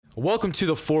Welcome to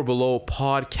the Four Below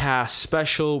podcast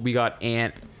special. We got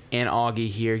Ant and Augie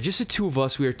here. Just the two of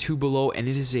us. We are Two Below, and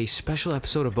it is a special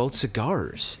episode about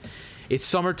cigars. It's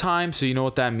summertime, so you know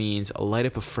what that means. Light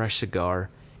up a fresh cigar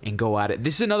and go at it.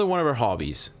 This is another one of our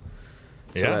hobbies.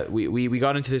 So Yeah. we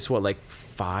got into this, what, like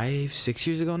 5-6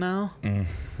 years ago now?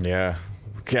 Yeah.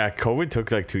 Yeah, COVID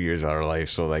took like 2 years out of our life,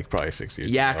 so like probably 6 years.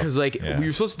 Yeah, ago. because like Yeah. we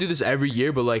were supposed to do this every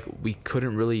year, but like we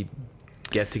couldn't really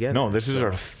get together. No, this is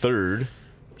our third.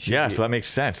 Yeah, so that makes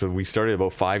sense. So we started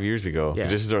about 5 years ago. Yeah.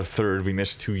 This is our third. We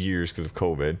missed 2 years because of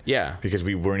COVID. Yeah. Because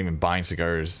we weren't even buying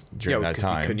cigars during that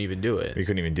time. We couldn't even do it. We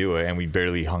couldn't even do it, and we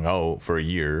barely hung out for a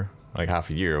year, like half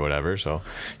a year or whatever. So,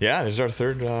 yeah, this is our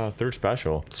third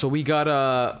special. So we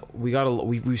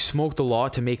smoked a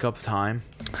lot to make up time,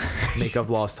 make up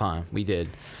lost time. We did.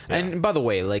 Yeah. And by the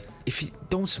way, like, if you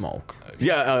don't smoke,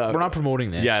 Yeah, we're not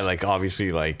promoting this. Yeah, like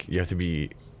obviously, like you have to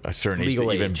be a certain age Legal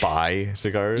to even age. buy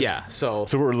cigars. Yeah. So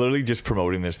So we're literally just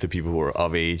promoting this to people who are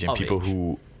of age and Of people age.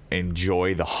 who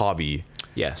enjoy the hobby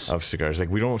yes. of cigars.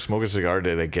 Like we don't smoke a cigar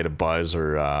to like get a buzz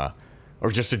or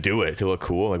just to do it to look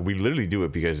cool. Like we literally do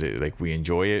it because we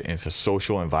enjoy it, and it's a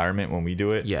social environment when we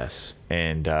do it. Yes.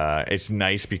 And it's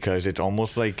nice because it's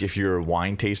almost like if you're a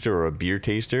wine taster or a beer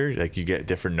taster, like you get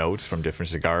different notes from different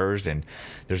cigars, and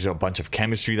there's a bunch of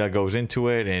chemistry that goes into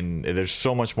it, and there's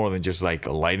so much more than just like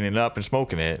lighting it up and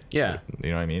smoking it. Yeah.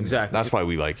 You know what I mean? Exactly. That's why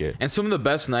we like it. And some of the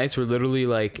best nights were literally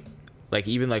like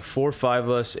even like 4 or 5 of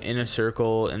us in a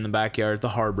circle in the backyard at the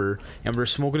harbor, and we're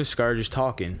smoking a cigar, just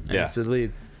talking. And Yeah. It's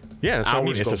literally, Yeah, that's what I mean.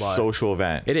 hours It's a go by. social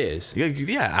event. it is.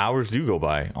 Yeah, hours do go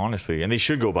by, honestly, and they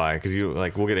should go by because you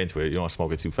like. We'll get into it. You don't want to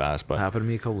smoke it too fast, but Happened to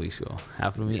me a couple weeks ago.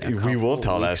 Happened to me. we will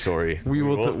tell that story. We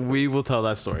will tell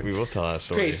that story. We will tell that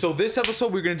story. Okay, so this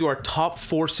episode we're gonna do our top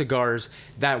 4 cigars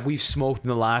that we've smoked in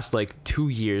the last like 2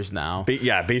 years now.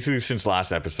 Yeah, basically since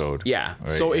last episode. Yeah.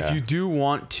 Right, So if yeah. you do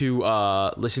want to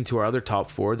listen to our other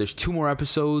top 4, there's 2 more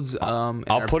episodes. I'll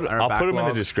put them in the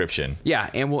backlog. description.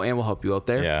 Yeah, and we'll help you out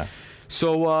there. Yeah.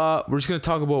 So we're just gonna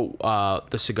talk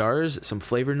about the cigars, some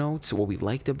flavor notes, what we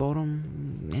liked about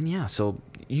them, and yeah. So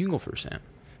you can go first, Sam.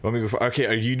 Let me go for, okay,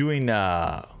 are you doing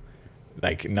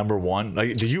like number one?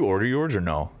 Like, did you order yours or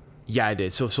no? Yeah, I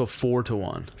did. So 4 to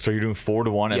 1. So you're doing 4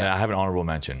 to 1, and Yeah. then I have an honorable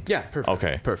mention. Yeah, perfect.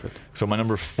 Okay. Perfect. So my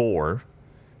number 4,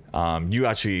 you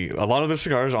actually, a lot of the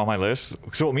cigars on my list.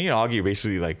 So me and Augie are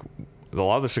basically like a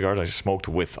lot of the cigars I smoked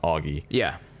with Augie.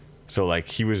 Yeah. So like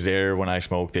he was there when I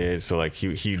smoked it. So like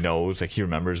he knows, like he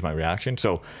remembers my reaction.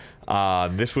 So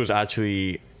this was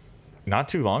actually not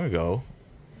too long ago,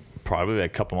 probably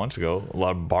like a couple months ago,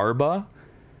 La Barba,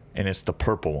 and it's the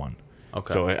purple one.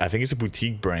 Okay. So I think it's a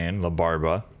boutique brand, La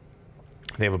Barba.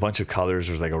 They have a bunch of colors.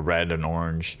 There's like a red, an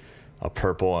orange, a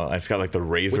purple. And it's got like the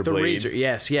razor With the blade. razor,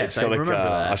 yes, It's I got like remember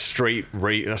that. a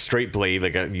straight blade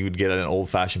like you would get at an old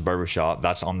fashioned barbershop.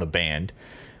 That's on the band,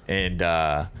 and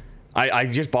I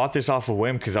just bought this off a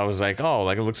whim because I was like, oh,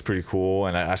 like it looks pretty cool,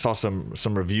 and I saw some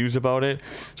reviews about it.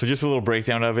 So just a little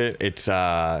breakdown of it. It's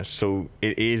so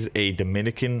it is a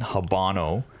Dominican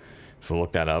Habano. So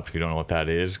look that up if you don't know what that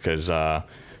is, because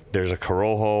there's a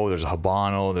Corojo, there's a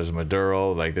Habano, there's a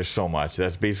Maduro. Like there's so much.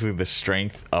 That's basically the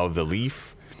strength of the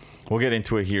leaf. We'll get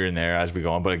into it here and there as we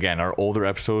go on, but again, our older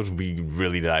episodes we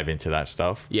really dive into that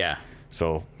stuff. Yeah.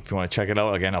 So if you want to check it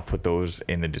out, again, I'll put those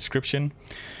in the description.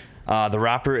 The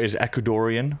wrapper is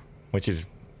Ecuadorian, which is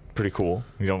pretty cool.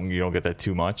 You don't get that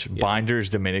too much. Yeah. Binder is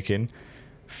Dominican,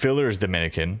 filler is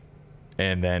Dominican,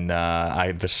 and then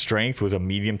the strength was a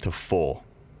medium to full.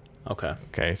 Okay.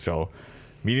 Okay, so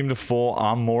medium to full.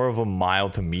 I'm more of a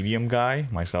mild to medium guy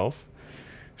myself.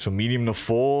 So medium to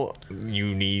full,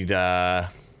 you need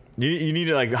you need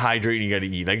to like hydrate. And you got to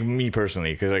eat. Like me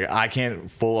personally, because like I can't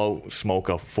full out smoke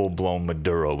a full blown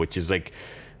Maduro, which is like.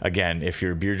 Again, if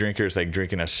you're a beer drinker, it's like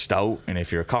drinking a stout, and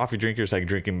if you're a coffee drinker, it's like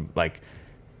drinking like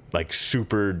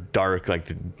super dark,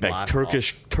 like Black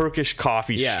Turkish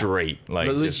coffee Yeah. straight, like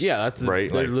just, yeah, that's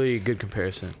right, literally a good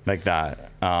comparison. like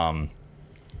that.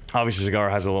 Obviously, cigar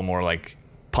has a little more like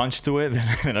punch to it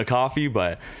than a coffee,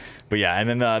 but yeah. And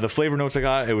then the flavor notes I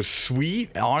got, it was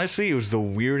sweet. Honestly, it was the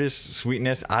weirdest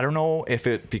sweetness. I don't know if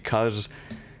it because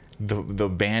the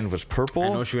band was purple. I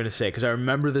know what you're gonna say because I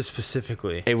remember this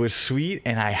specifically. It was sweet,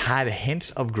 and I had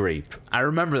hints of grape. I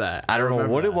remember that. I don't know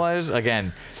remember what that. it was.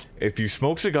 Again, if you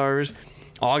smoke cigars,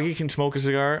 Augie can smoke a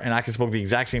cigar, and I can smoke the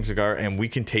exact same cigar, and we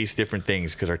can taste different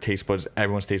things because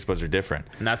everyone's taste buds are different.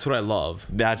 And that's what I love.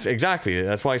 That's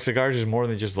why cigars is more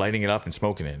than just lighting it up and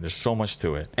smoking it. There's so much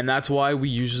to it. And that's why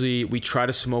we try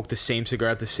to smoke the same cigar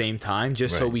at the same time,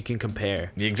 just so Right. we can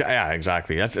compare. Yeah,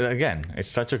 exactly. That's again, it's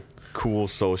such a cool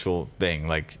social thing.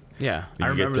 Like Yeah, You I get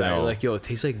remember to that. You're know. like, yo, it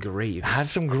tastes like grape. It had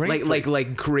some grape.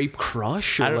 Like grape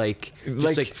crush, or don't- like just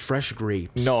like- like fresh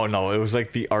grapes. no, it was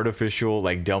like the artificial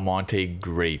like Del Monte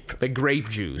grape. Like grape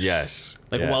juice. Yes.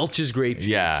 Like yeah. Welch's grape juice.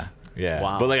 Yeah.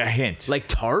 Wow. But like a hint. Like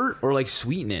tart or like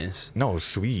sweetness. no,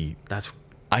 sweet. That's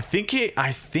I think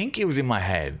it was in my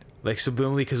head like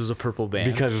subliminally because it was a purple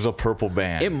band. because it was a purple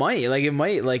band. it might it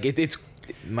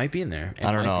might be in there. It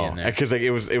I don't might be in know there. because like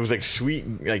it was like sweet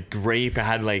like grape. It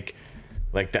had like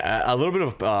a little bit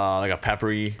of like a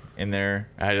peppery in there.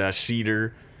 I had a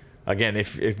cedar. Again,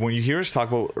 if when you hear us talk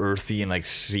about earthy and like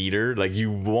cedar, like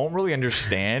you won't really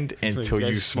understand until you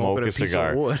you guys smoke smoking a a piece of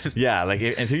cigar. wood. Yeah, like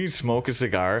until you smoke a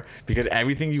cigar, because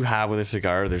everything you have with a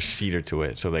cigar, there's cedar to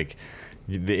it. So like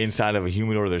the inside of a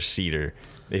humidor, there's cedar.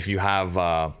 If you have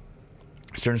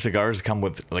certain cigars come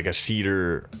with like a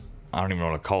cedar, I don't even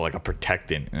know what to call it, like a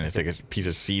protectant, and it's like a piece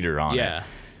of cedar on Yeah. it.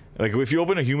 Like if you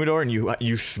open a humidor and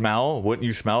you smell what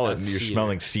you smell, That's you're cedar.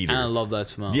 smelling cedar. And I love that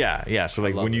smell. Yeah. So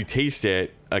like love when you it. taste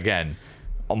it, again,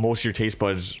 most of your taste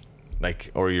buds,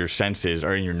 like or your senses,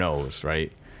 are in your nose,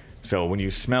 right? So when you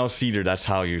smell cedar, that's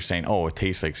how you're saying, oh, it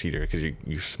tastes like cedar because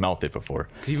you smelt it before.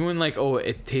 Because even when like, oh,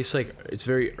 it tastes like it's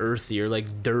very earthy or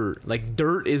like dirt. Like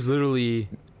dirt is literally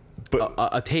But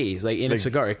a taste. Like in a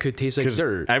cigar, it could taste like because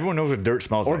dirt everyone knows what dirt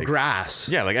smells or like. grass.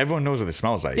 Yeah, like everyone knows what it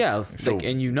smells like. Yeah, like,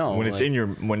 and you know, when it's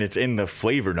like- when it's in the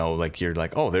flavor note, like you're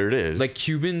like, oh, there it is. Like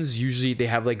Cubans usually they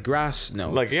have like grass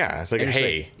notes. Like, yeah, it's like And a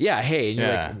hay. yeah, hay. And you're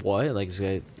Yeah. like, what? Like is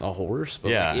it a horse? But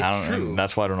yeah, like, I it's don't, true. and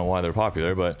that's why I don't know why they're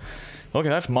popular. But okay,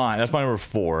 that's mine. That's my number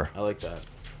 4. I like that.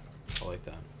 I like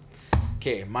that.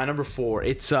 Okay, my number 4.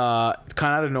 It's kind of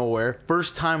out of nowhere.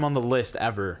 First time on the list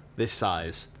ever. This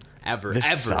size. Ever. This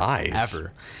ever. size?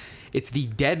 Ever. It's the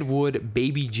Deadwood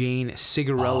Baby Jane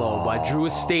Cigarello by Drew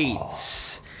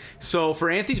Estates. So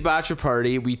for Anthony's bachelor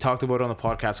party, we talked about it on the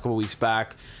podcast a couple weeks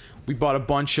back. We bought a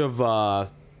bunch of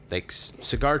like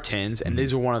cigar tins, and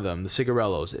these were one of them, the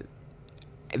Cigarellos.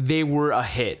 They were a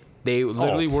hit. They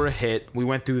literally were a hit. We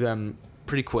went through them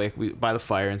pretty quick by the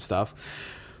fire and stuff.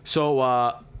 So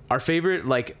our favorite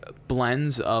like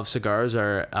blends of cigars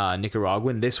are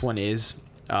Nicaraguan. This one is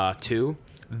too.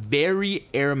 Very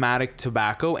aromatic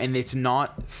tobacco, and it's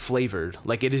not flavored.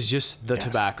 Like it is just the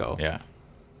tobacco. Yeah.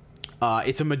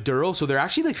 It's a Maduro, so they're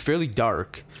actually like fairly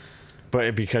dark.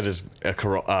 But because it's a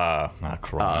not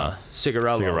Corona.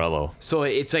 Cigarello. Cigarello. So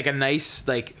it's like a nice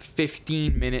like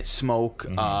 15-minute smoke,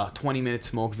 20-minute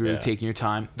smoke if you're really Yeah. taking your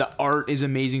time. The art is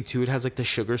amazing too. It has like the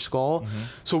sugar skull.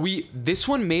 So this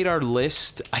one made our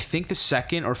list. I think the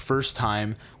second or first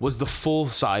time was the full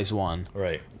size one.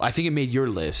 Right. I think it made your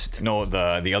list. No,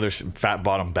 the other fat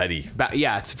bottom Betty.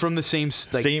 Yeah, it's from the same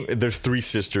like, Same. There's 3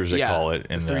 sisters they Yeah, call it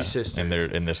in the three sisters.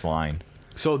 in this line.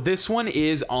 So this one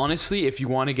is honestly, if you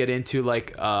want to get into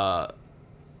like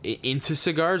into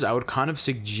cigars, I would kind of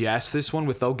suggest this one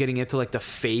without getting into like the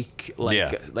fake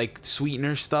like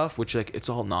sweetener stuff, which like it's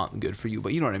all not good for you,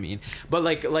 but you know what I mean. But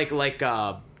like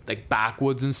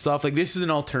backwoods and stuff, like this is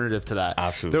an alternative to that.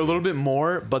 Absolutely. They're a little bit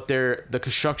more, but the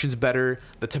construction's better,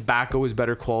 the tobacco is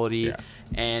better quality,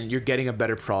 and you're getting a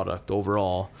better product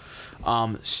overall.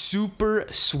 Super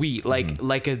sweet,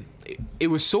 like it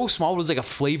was so small, it was like a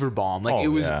flavor bomb. Like it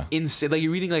was insane. Like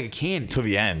you're eating like a candy To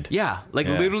the end. yeah, like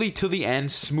Yeah. literally to the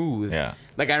end, smooth. Yeah.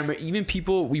 Like I remember even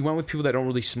we went with people that don't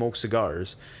really smoke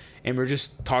cigars, and we are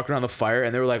just talking around the fire,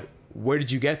 and they were like, "Where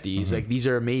did you get these? Mm-hmm. Like these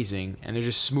are amazing," and they're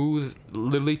just smooth,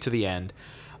 literally to the end.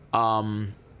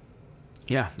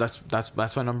 Yeah, that's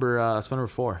my number. That's my number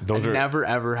 4. Those I are- never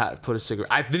ever had put a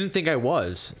cigarette. I didn't think I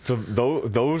was. So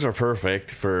those are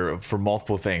perfect for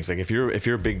multiple things. Like if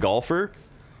you're a big golfer,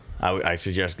 I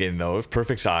suggest getting those.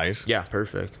 Perfect size. Yeah,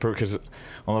 perfect. Because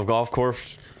on the golf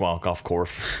course,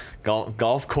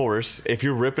 if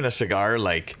you're ripping a cigar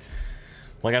like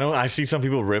I know I see some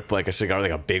people rip like a cigar,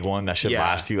 like a big one that should Yeah.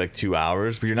 last you like 2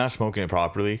 hours, but you're not smoking it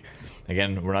properly.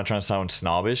 Again, we're not trying to sound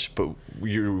snobbish, but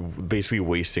you're basically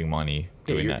wasting money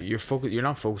doing that. You're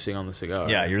not focusing on the cigar.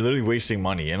 Yeah, you're literally wasting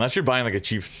money. Unless you're buying like a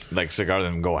cheap like cigar,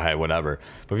 then go ahead, whatever.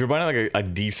 But if you're buying like a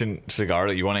decent cigar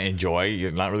that you want to enjoy, you're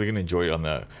not really gonna enjoy it on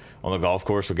the golf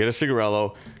course. So get a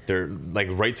Cigarello. They're like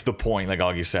right to the point, like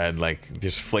Augie said, like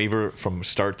just flavor from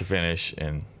start to finish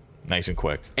and nice and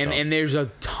quick. And So, and there's a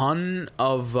ton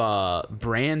of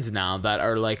brands now that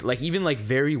are like even like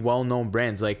very well known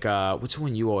brands. Like what's the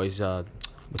one you always the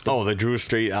Drew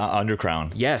Estate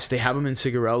Undercrown. yes, they have them in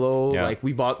Cigarello. Yeah. Like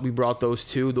we brought those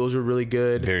too. Those are really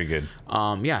good. Very good.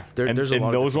 Yeah, And, there's a lot and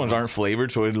of those different ones aren't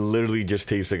flavored, so it literally just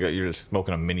tastes like you're just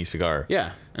smoking a mini cigar.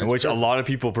 Yeah, and it's which a perfect. lot of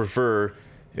people prefer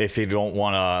if they don't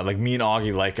want to. Like me and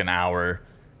Augie like an hour.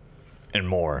 and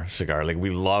more cigar. Like we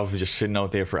love just sitting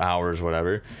out there for hours,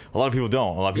 whatever. A lot of people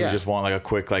don't. A lot of people just want like a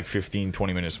quick like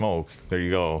 15-20 minute smoke. There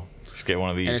you go. Just get one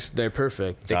of these. And they're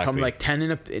perfect. Exactly. They come like 10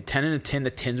 in a tin. The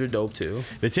tins are dope too.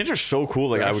 The tins are so cool.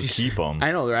 Like I would keep them.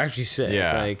 I know, they're actually sick.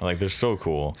 Yeah, like they're so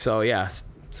cool. So yeah,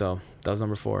 so that was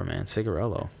number 4, man.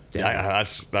 Cigarello. Yeah,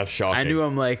 that's shocking. I knew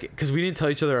I'm like, because we didn't tell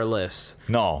each other our lists.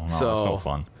 No, it's no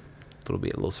fun. But it'll be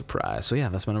a little surprise. So yeah,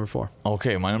 that's my number 4.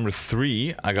 Okay, my number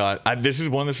 3. This is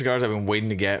one of the cigars I've been waiting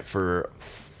to get for.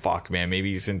 Fuck, man,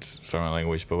 maybe since, sorry my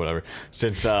language, but whatever,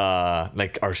 since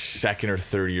like our 2nd or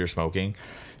 3rd year smoking.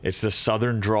 It's the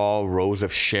Southern Draw Rose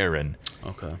of Sharon.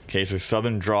 Okay, so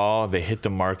Southern Draw, they hit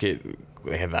the market.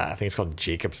 They have that, I think it's called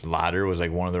Jacob's Ladder, was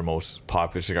like one of their most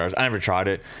popular cigars. I never tried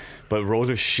it, but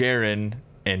Rose of Sharon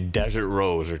and Desert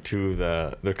Rose are two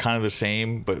of they're kind of the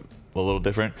same, but a little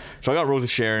different. So I got Rose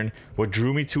of Sharon. What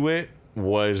drew me to it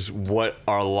was what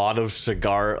are a lot of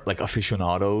cigar like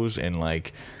aficionados and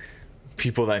like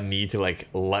people that need to like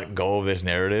let go of this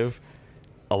narrative.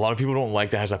 A lot of people don't like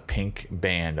that has a pink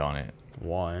band on it.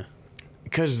 Why?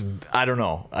 Because I don't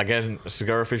know. Again,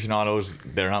 cigar aficionados,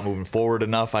 they're not moving forward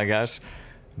enough, I guess.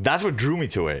 That's what drew me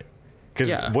to it.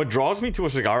 Because what draws me to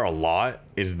a cigar a lot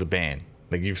is the band.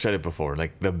 Like you've said it before.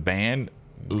 Like the band,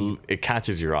 it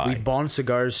catches your eye. We bond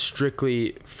cigars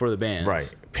strictly for the bands.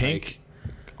 Right. Pink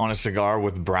on a cigar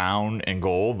with brown and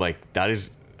gold, like that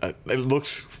is... it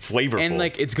looks flavorful. And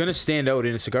like it's gonna stand out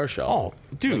in a cigar shop. Oh,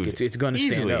 dude, like, it's gonna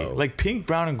easily stand out. Like pink,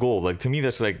 brown, and gold. Like to me,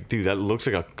 that's like, dude, that looks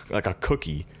like a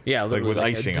cookie. Yeah, like with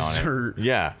icing on it.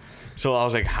 Yeah. So I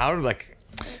was like, how do like,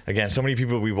 again, so many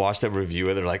people we watched that review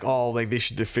it. They're like, oh, like they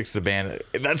should fix the band.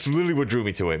 That's literally what drew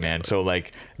me to it, man. So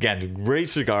like, again, great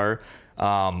cigar.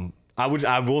 I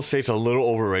will say it's a little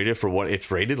overrated for what it's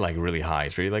rated, like really high.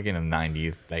 It's rated like in a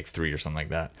 90, like 3 or something like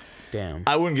that. Damn.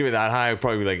 I wouldn't give it that high. I'd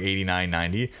probably be like 89,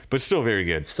 90, but still very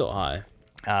good. Still high.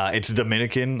 It's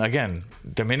Dominican. Again,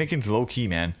 Dominican's low key,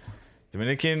 man.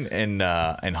 Dominican and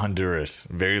Honduras,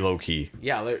 very low key.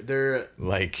 Yeah, they're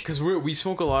like, because we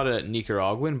smoke a lot of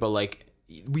Nicaraguan, but like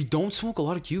we don't smoke a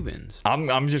lot of Cubans. I'm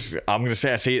gonna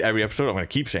say, I say it every episode. I'm gonna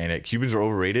keep saying it. Cubans are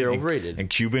overrated. They're overrated. And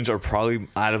Cubans are probably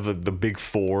out of the big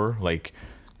 4 like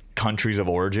countries of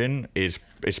origin. It's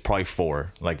probably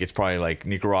 4. Like it's probably like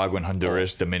Nicaraguan,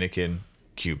 Honduras, Dominican,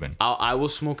 Cuban. I will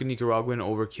smoke a Nicaraguan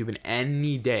over Cuban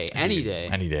any day. Any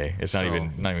day. It's not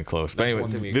even close. But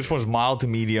anyway, this one's mild to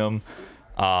medium.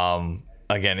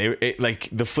 Again, it like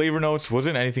the flavor notes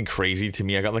wasn't anything crazy to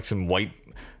me. I got like some white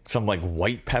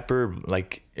pepper,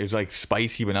 like it was like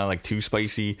spicy but not like too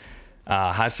spicy.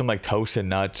 Had some like toasted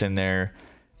nuts in there.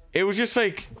 It was just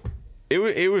like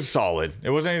it was solid. It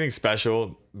wasn't anything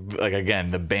special. Like again,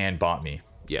 the band bought me.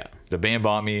 Yeah, the band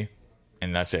bought me,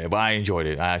 and that's it. But I enjoyed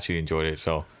it. I actually enjoyed it.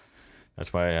 So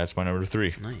that's my number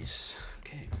 3. Nice.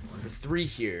 Okay, number 3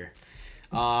 here.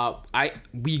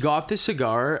 We got this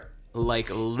cigar like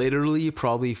literally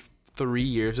probably 3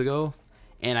 years ago.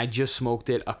 And I just smoked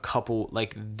it a couple,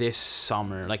 like this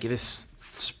summer, like this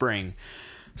spring.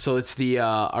 So it's the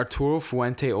Arturo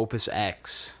Fuente Opus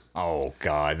X. Oh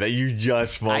God, that you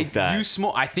just smoked that.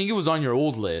 I think it was on your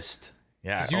old list.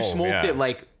 Yeah. You smoked it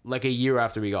like a year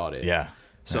after we got it. Yeah.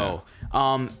 So,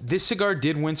 this cigar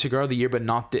did win Cigar of the Year, but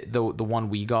not the one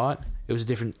we got. It was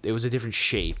a different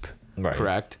shape. Right.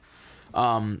 Correct.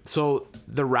 So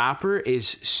the wrapper is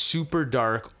super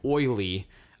dark, oily.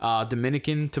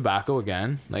 Dominican tobacco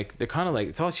again. Like they're kind of like,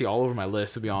 it's actually all over my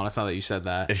list, to be honest, now that you said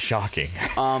that. It's shocking.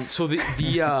 So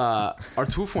the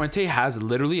Arturo Fuente has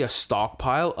literally a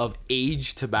stockpile of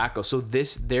aged tobacco. So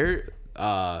these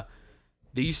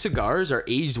cigars are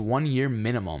aged 1 year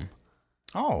minimum.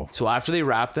 Oh. So after they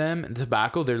wrap them in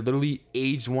tobacco, they're literally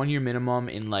aged 1 year minimum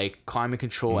in like climate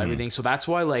control, everything. So that's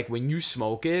why like when you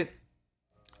smoke it,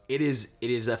 it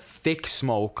is a thick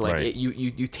smoke. Like right.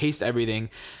 You taste everything.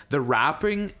 The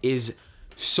wrapping is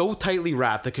so tightly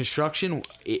wrapped. The construction,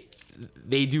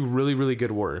 they do really, really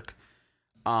good work.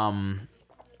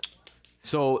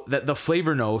 So the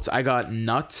flavor notes, I got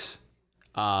nuts,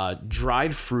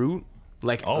 dried fruit,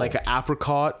 like an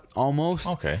apricot almost.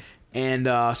 Okay. And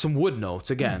some wood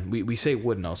notes. Again, we say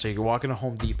wood notes. So you're walking to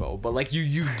Home Depot, but like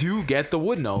you do get the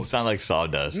wood notes. Sound like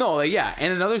sawdust. No, like, yeah.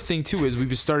 And another thing too is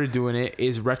we've started doing it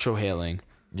is retrohaling.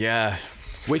 Yeah.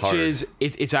 Which is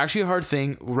it's actually a hard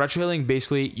thing. Retrohaling,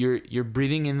 basically you're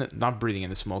breathing in not breathing in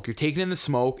the smoke. You're taking in the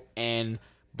smoke and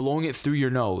blowing it through your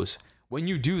nose. When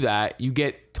you do that, you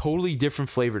get totally different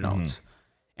flavor notes. Mm-hmm.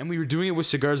 And we were doing it with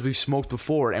cigars we've smoked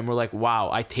before, and we're like, wow,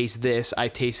 I taste this.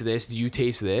 Do you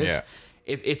taste this? Yeah.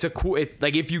 It's a cool,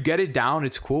 like if you get it down,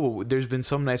 it's cool. But there's been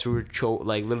some nights where we're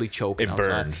literally choking. It outside.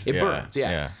 burns. It burns.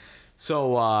 Yeah.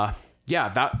 So yeah,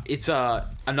 that it's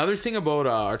another thing about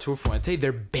Arturo Fuente.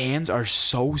 Their bands are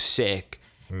so sick,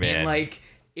 Man. and like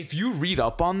if you read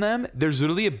up on them, there's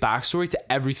literally a backstory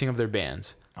to everything of their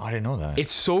bands. Oh, I didn't know that.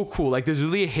 It's so cool. Like there's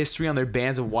literally a history on their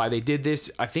bands of why they did this.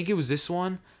 I think it was this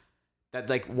one that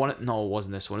like one. No, it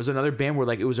wasn't this one. It was another band where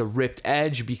like it was a ripped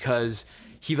edge because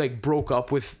he like broke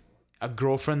up with a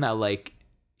girlfriend that like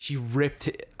she ripped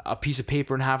a piece of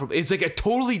paper in half. It's like a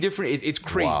totally different. It's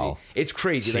crazy. Wow. It's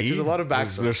crazy. Like See? there's a lot of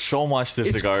backstory. There's so much to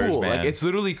It's cigars, cool. man. Like it's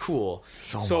literally cool.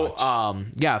 So much.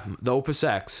 Yeah, the Opus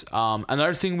X.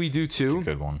 Another thing we do too.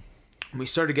 Good one. We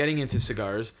started getting into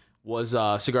cigars was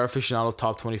Cigar Aficionado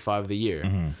Top 25 of the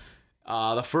year.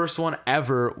 The first one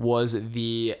ever was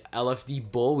the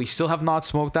LFD Bull. We still have not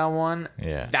smoked that one.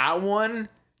 Yeah. That one,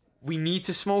 we need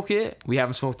to smoke it. We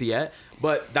haven't smoked it yet.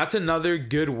 But that's another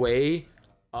good way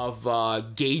of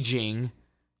gauging,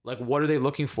 like, what are they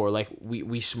looking for? Like,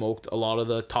 we smoked a lot of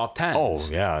the top 10s. Oh,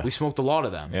 yeah. We smoked a lot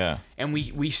of them. Yeah. And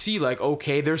we see, like,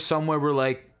 okay, there's somewhere we're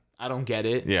like, I don't get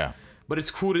it. Yeah. But it's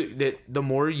cool that the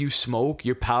more you smoke,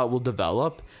 your palate will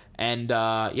develop, and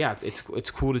yeah,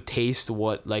 it's cool to taste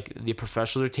what like the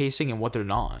professionals are tasting and what they're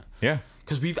not. Yeah.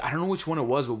 Because I don't know which one it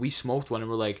was, but we smoked one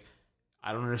and we're like,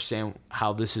 I don't understand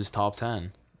how this is top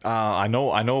 10. I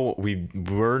know.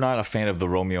 We're not a fan of the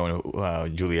Romeo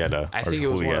and Julieta. I think it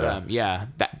was one of them. Yeah,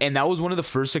 that was one of the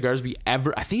first cigars we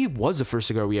ever. I think it was the first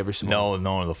cigar we ever smoked.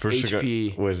 No. The first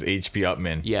HP. cigar was HP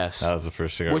Upman. Yes, that was the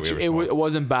first cigar. Which we ever smoked. it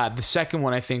wasn't bad. The second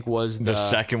one I think was the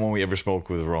second one we ever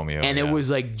smoked with Romeo, and it was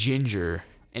like ginger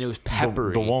and it was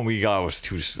peppery. The one we got was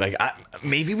too like.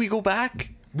 Maybe we go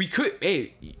back. We could.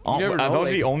 Hey, you never know. That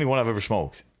was the only one I've ever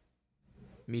smoked.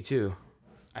 Me too.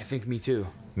 I think me too.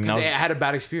 Now- Because I had a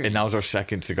bad experience. And that was our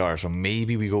second cigar, so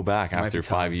maybe we go back after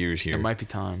 5 years here. It might be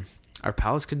time. Our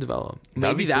palates could develop.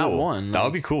 That'd Maybe be that cool. one. That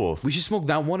would be cool. We should smoke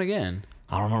that one again.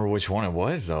 I don't remember which one it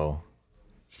was though.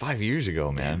 It's 5 years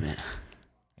ago, man. Damn it.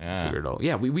 Yeah. Figure it out.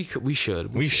 Yeah, we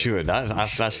should. We should.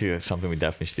 That's actually something we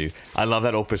definitely should do. I love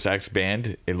that Opus X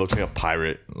band. It looks like a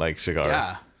pirate like cigar.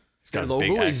 Yeah. It's got Their a big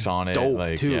logo X is on it. dope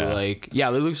like, too. yeah. Like it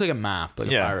looks like a map, like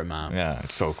a pirate map. Yeah,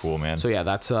 it's so cool, man. So yeah,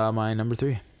 that's my number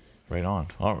 3. Right on.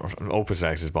 Opus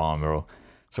X is bomb, bro.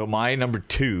 So my number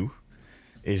 2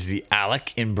 is the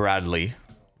Alec and Bradley.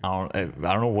 I don't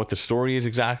know what the story is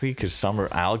exactly because some are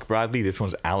Alec Bradley. This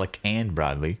one's Alec and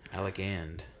Bradley. Alec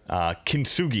and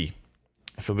Kintsugi.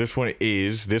 So this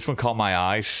one caught my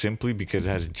eye simply because it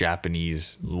has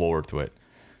Japanese lore to it.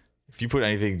 If you put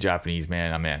anything Japanese,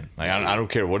 man, I'm in. Like I don't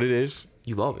care what it is.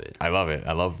 you love it. I love it.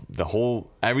 I love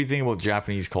everything about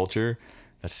Japanese culture,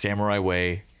 the samurai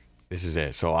way. This is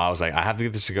it. So I was like, I have to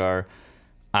get the cigar.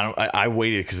 I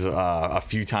waited because a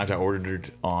few times I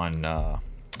ordered on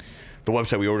the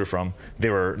website we ordered from. They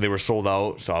were sold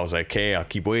out. So I was like, okay, I'll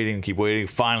keep waiting.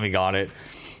 Finally got it.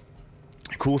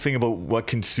 Cool thing about what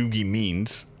kintsugi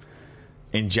means.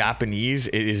 In Japanese,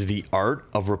 it is the art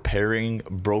of repairing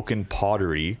broken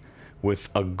pottery with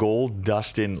a gold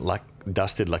dusted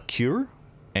lacquer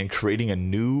and creating a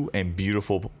new and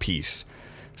beautiful piece.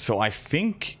 So I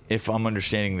think, if I'm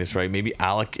understanding this right, maybe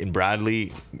Alec and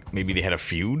Bradley, maybe they had a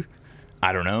feud.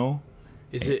 I don't know.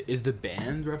 Is the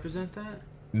band represent that?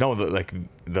 No,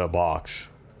 the box.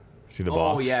 See the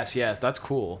box? Oh yes, that's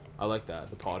cool. I like that.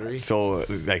 The pottery. So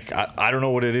like I don't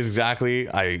know what it is exactly.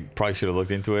 I probably should have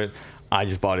looked into it. I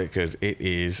just bought it because it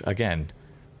is, again,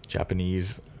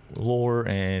 Japanese lore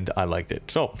and I liked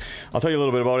it. So I'll tell you a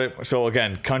little bit about it. So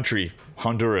again, country,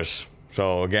 Honduras.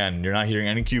 So again, you're not hearing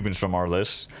any Cubans from our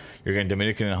list. You're getting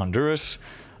Dominican and Honduras.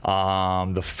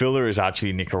 The filler is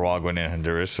actually Nicaraguan and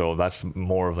Honduras. So that's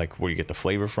more of like where you get the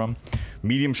flavor from.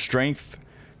 Medium strength.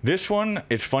 This one,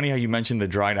 it's funny how you mentioned the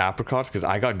dried apricots because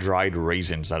I got dried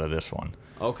raisins out of this one.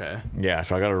 Okay. Yeah,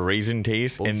 so I got a raisin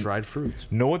taste. Both and dried fruits.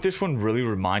 Know what this one really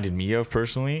reminded me of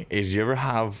personally is you ever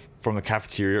have from the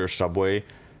cafeteria or Subway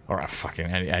or fucking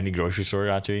any grocery store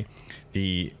actually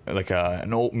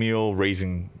an oatmeal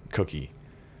raisin cookie.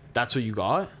 That's what you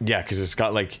got? Yeah, because it's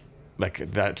got like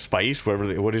that spice,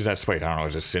 what is that spice? I don't know.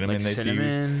 Is it cinnamon Like they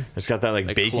cinnamon, use? It's got that like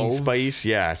baking cloves? spice.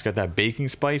 Yeah, it's got that baking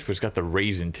spice, but it's got the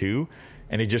raisin too,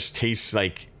 and it just tastes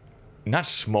like not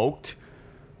smoked.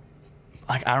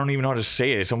 Like I don't even know how to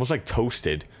say it. It's almost like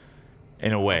toasted,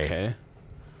 in a way. Okay.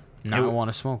 Now I want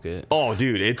to smoke it. Oh,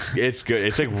 dude, it's good.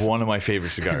 It's like one of my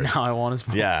favorite cigars. Now I want to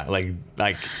smoke. Yeah,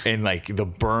 and the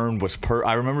burn was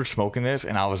I remember smoking this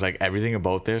and I was like, everything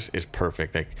about this is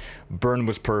perfect. Like burn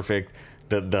was perfect.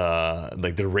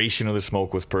 The duration of the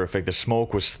smoke was perfect. The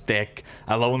smoke was thick.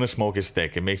 I love when the smoke is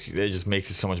thick. It just makes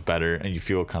it so much better and you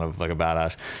feel kind of like a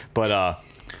badass. But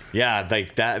yeah,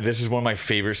 like that. This is one of my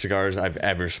favorite cigars I've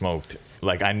ever smoked.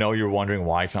 Like I know you're wondering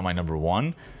why it's not my number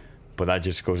 1. But that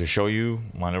just goes to show you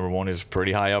my number one is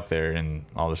pretty high up there in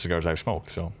all the cigars I've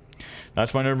smoked. So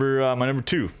that's my number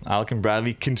two, Alec and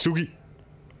Bradley Kintsugi.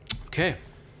 Okay.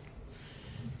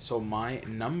 So my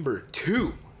number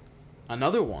two,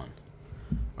 another one,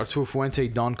 Arturo Fuente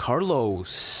Don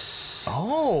Carlos.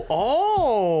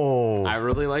 Oh. I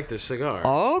really like this cigar.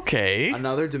 Okay.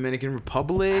 Another Dominican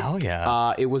Republic. Oh,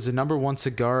 yeah. It was the number one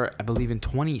cigar, I believe, in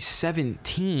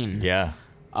 2017. Yeah.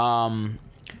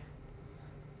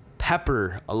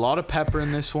 Pepper, a lot of pepper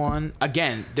in this one.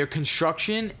 Again, their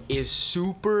construction is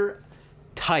super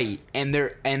tight, and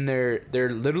they're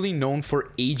literally known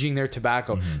for aging their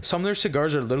tobacco. Some of their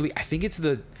cigars are literally, I think it's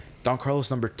the Don Carlos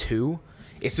number 2.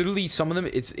 It's literally, some of them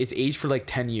it's aged for like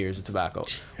 10 years of tobacco,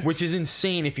 which is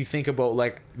insane if you think about,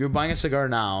 like, you're buying a cigar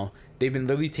now, they've been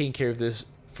literally taking care of this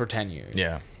for 10 years.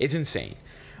 Yeah. It's insane.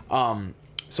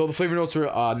 So the flavor notes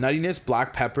are nuttiness,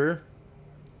 black pepper,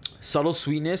 subtle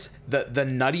sweetness. The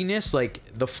nuttiness, like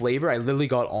the flavor, I literally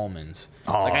got almonds.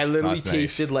 Oh, like I literally that's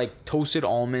tasted nice. like toasted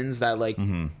almonds. That like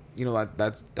you know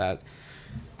that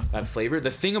flavor. The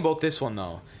thing about this one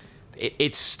though,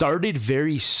 it started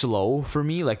very slow for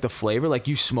me. Like the flavor, like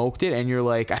you smoked it and you're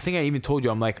like, I think I even told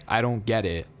you, I'm like, I don't get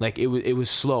it. Like it was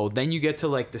slow. Then you get to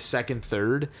like the second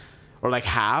third, or like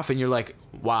half, and you're like,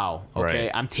 wow, okay,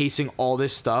 Right. I'm tasting all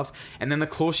this stuff. And then the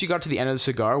closer you got to the end of the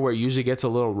cigar, where it usually gets a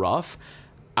little rough,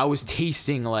 I was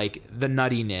tasting like the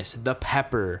nuttiness, the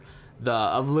pepper,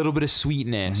 a little bit of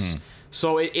sweetness.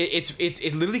 So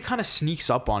it literally kind of sneaks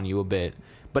up on you a bit,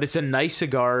 but it's a nice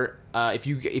cigar. If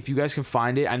you guys can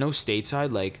find it, I know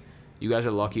stateside, like, you guys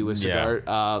are lucky with cigar.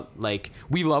 Yeah. Like,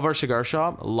 we love our cigar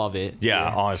shop, love it.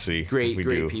 Yeah, honestly, great we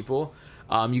do. people.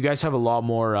 You guys have a lot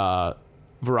more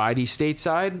variety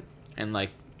stateside, and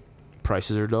like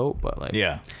prices are dope, but like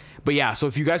Yeah. But yeah, so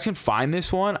if you guys can find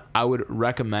this one, I would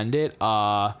recommend it.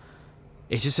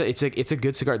 It's just it's a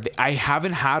good cigar. I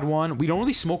haven't had one. We don't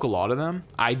really smoke a lot of them.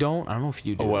 I don't know if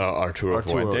you do. Oh, well, Arturo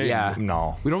Fuente? Yeah.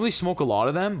 No. We don't really smoke a lot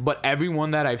of them, but every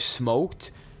one that I've smoked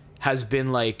has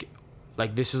been like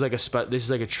this is like this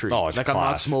is like a treat. Oh, it's like, I'm not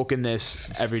class. smoking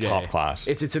this every day. top class.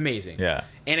 It's amazing. Yeah.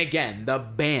 And again, the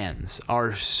bands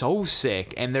are so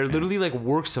sick, and they're literally like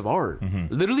works of art.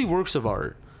 Literally works of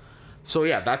art. So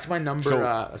yeah, that's my number. So,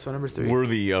 That's my number 3.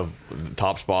 Worthy of the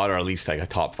top spot, or at least like a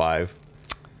top 5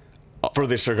 for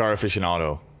the cigar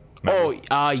aficionado. Remember?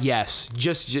 Yes.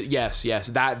 Yes.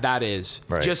 That is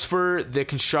Right. just for the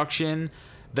construction,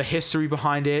 the history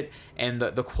behind it, and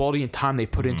the quality and time they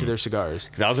put into their cigars.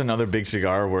 That was another big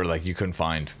cigar where like you couldn't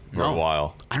find for a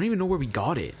while. I don't even know where we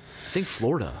got it. I think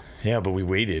Florida. Yeah, but we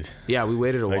waited. Yeah, we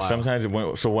waited a Like while. sometimes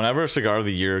whenever a cigar of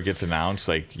the year gets announced,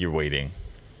 like you're waiting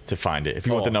to find it. If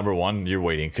you want the number one, you're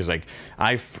waiting, because like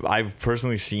I've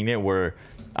personally seen it where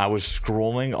I was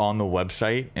scrolling on the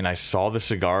website and I saw the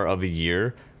cigar of the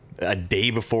year a day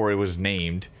before it was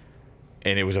named,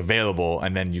 and it was available,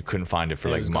 and then you couldn't find it for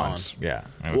It like was months. gone. Yeah.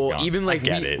 And it was Well, gone. even like I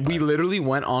get it, we but- literally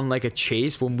went on like a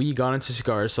chase when we got into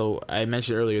cigars. So I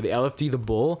mentioned earlier the LFD, the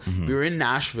Bull. We were in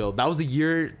Nashville. That was the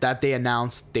year that they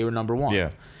announced they were number one.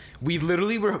 Yeah. We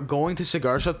literally were going to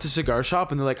cigar shop,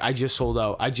 and they're like, I just sold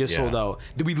out. Sold out.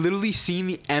 We literally seen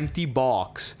the empty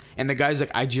box, and the guy's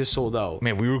like, I just sold out.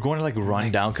 Man, we were going to like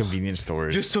run down convenience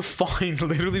stores. Just to find,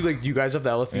 literally, like, do you guys have the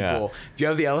LFD Yeah. Bull? Do you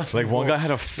have the LFD like one Bull? guy had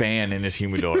a fan in his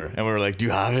humidor, and we were like, "Do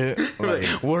you have it?" Like,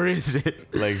 Like, where is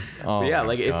it? like oh yeah, my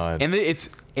like God. and it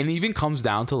even comes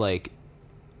down to like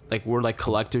we're like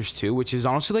collectors too, which is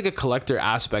honestly like a collector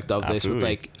aspect of this with Absolutely.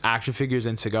 like action figures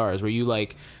and cigars, where you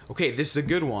like, okay, this is a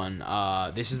good one.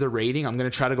 This is the rating. I'm gonna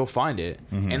try to go find it.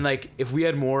 And like, if we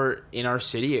had more in our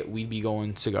city, we'd be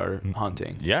going cigar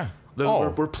hunting. yeah.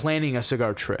 We're planning a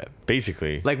cigar trip.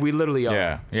 Basically. Like, we literally are.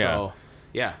 Yeah, yeah. So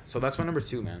yeah, so that's my number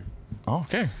 2, man.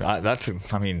 Okay,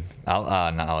 that's. I mean, not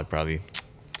Alec Bradley,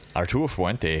 Arturo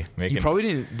Fuente making. You probably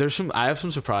didn't. I have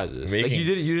some surprises. Like, you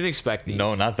didn't expect these.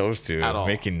 No, not those two. At all.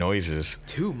 Making noises.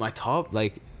 2, my top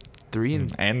like 3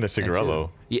 And the Cigarello.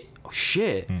 Yeah. Oh,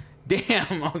 shit.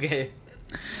 Damn. Okay.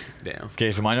 Damn.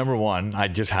 Okay, so my number 1, I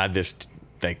just had this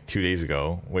like 2 days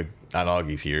ago at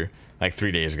Augie's here, like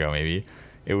 3 days ago maybe.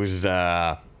 It was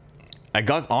I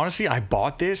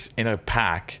bought this in a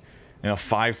pack, in a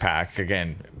 5-pack.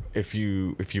 Again, if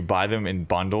you buy them in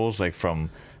bundles, like from,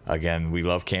 again, we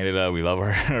love Canada, we love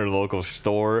our local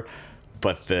store,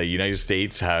 but the United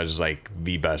States has like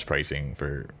the best pricing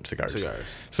for cigars.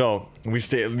 So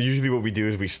usually what we do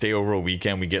is we stay over a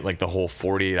weekend, we get like the whole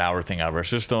 48-hour thing out of our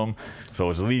system, so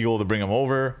it's legal to bring them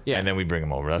over. Yeah. And then we bring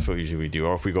them over. That's what usually we do,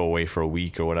 or if we go away for a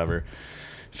week or whatever.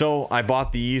 So I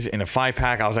bought these in a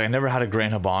 5-pack. I was like, I never had a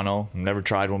Gran Habano. Never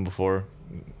tried one before.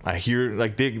 I hear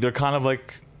like they're kind of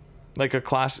like like a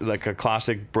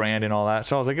classic brand and all that.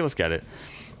 So I was like, let's get it.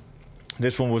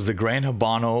 This one was the Gran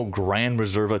Habano Gran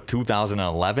Reserva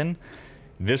 2011.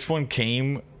 This one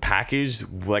came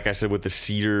packaged, like I said, with the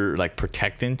cedar like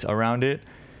protectant around it,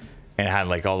 and it had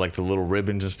like all like the little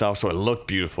ribbons and stuff. So it looked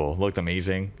beautiful, looked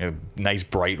amazing. A nice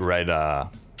bright red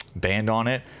band on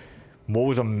it. What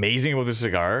was amazing about this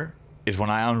cigar is when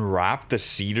I unwrapped the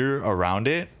cedar around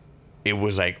it, it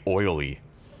was like oily,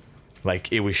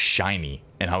 like it was shiny,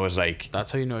 and I was like,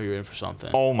 That's how you know you're in for something.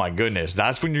 oh my goodness,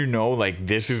 that's when you know like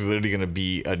this is literally gonna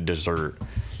be a dessert,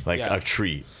 like Yeah. a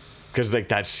treat. Because like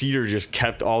that cedar just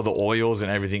kept all the oils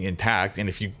and everything intact, and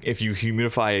if you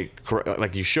humidify it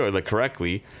like you should, like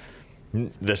correctly,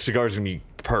 the cigar is gonna be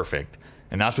perfect.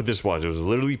 And that's what this was. It was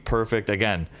literally perfect.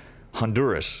 Again,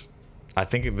 Honduras. I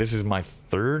think this is my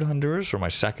third Honduras or my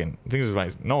second. I think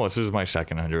this is my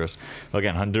second Honduras.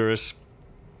 Again, Honduras.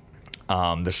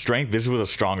 The strength. This was a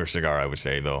stronger cigar, I would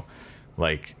say, though.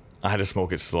 Like I had to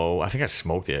smoke it slow. I think I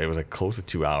smoked it. It was like close to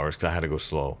 2 hours because I had to go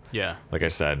slow. Yeah. Like I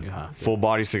said, You have to. full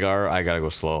body cigar. I gotta go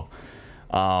slow.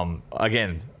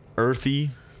 Again, earthy.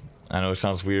 I know it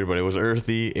sounds weird, but it was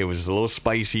earthy. It was a little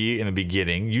spicy in the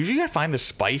beginning. Usually, I find the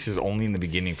spice is only in the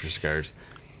beginning for cigars.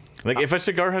 Like if a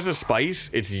cigar has a spice,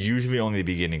 it's usually only the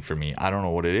beginning for me. I don't know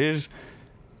what it is.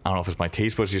 I don't know if it's my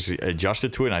taste buds just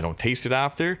adjusted to it and I don't taste it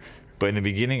after. But in the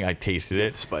beginning, I tasted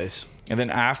it. Spice. And then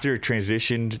after it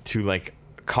transitioned to like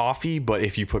coffee, but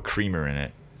if you put creamer in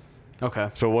it. Okay.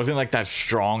 So it wasn't like that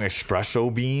strong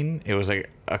espresso bean. It was like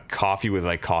a coffee with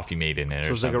like coffee made in it. So it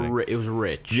or was like something. it was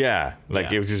rich. Yeah, like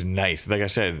Yeah. it was just nice. Like I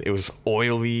said, it was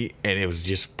oily and it was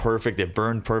just perfect. It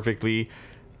burned perfectly.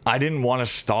 I didn't want to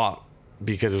stop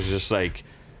because it was just like,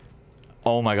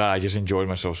 oh my god, I just enjoyed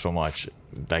myself so much.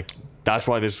 Like that's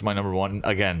why this is my number one.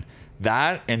 Again,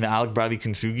 that and the Alec Bradley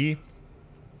Kintsugi,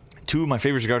 two of my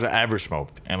favorite cigars I ever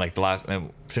smoked. And like the last,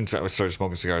 since I started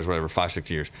smoking cigars, whatever, 5-6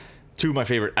 years, two of my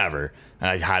favorite ever. And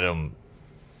I had them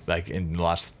like in the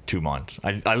last 2 months.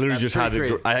 I literally That's just had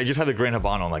pretty I just had the Gran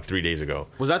Habano like 3 days ago.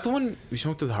 Was that the one we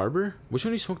smoked at the harbor? Which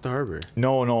one you smoked at the harbor?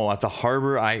 No, at the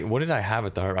harbor, what did I have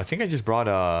at the harbor? I think I just brought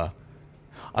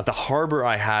at the harbor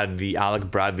I had the Alec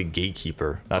Bradley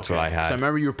Gatekeeper. That's what I So I had.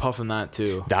 remember you were puffing that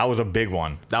too. That was a big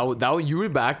one. That you were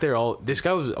back there all. This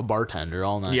guy was a bartender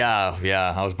all night. Yeah.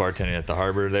 I was bartending at the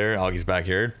harbor there, Augie's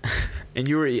backyard. And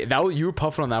you were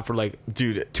puffing on that for like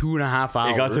Dude, 2.5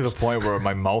 hours. it got to the point where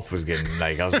my mouth was getting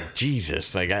like, I was like,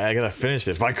 Jesus, like I gotta finish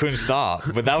this, but I couldn't stop.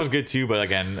 But that was good too. But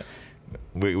again,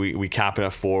 we cap it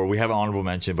at 4. We have an honorable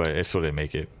mention, but it still didn't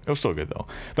make it. It was still good though.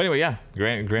 But anyway, yeah,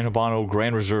 Gran Habano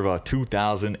Gran Reserva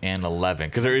 2011,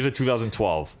 because there is a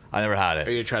 2012. I never had Are it.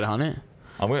 you gonna try to hunt it?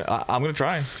 I'm gonna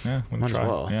try. Yeah, I'm gonna Might as try.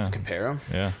 well. Yeah, Let's compare them.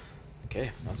 yeah.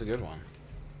 Okay, that's a good one.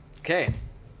 Okay,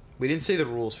 we didn't say the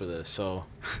rules for this, so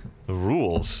The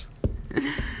rules.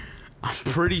 I'm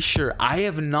pretty sure I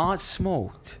have not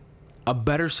smoked a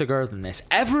better cigar than this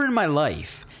ever in my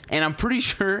life, and I'm pretty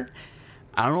sure.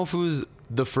 I don't know if it was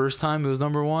the first time it was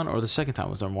number one or the second time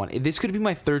it was number one. This could be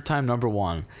my third time number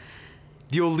one.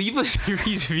 The Oliva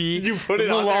Series V. You put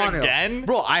it on there again?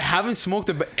 Bro, I haven't smoked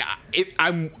it, but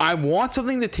I want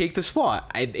something to take the spot.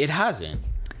 It hasn't.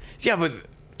 Yeah, but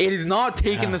It is not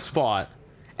taking the spot.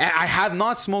 And I have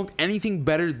not smoked anything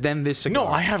better than this cigar. no,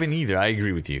 I haven't either. I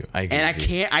agree with you. I agree And with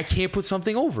you. I can't put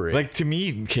something over it. Like to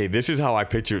me, okay, this is how I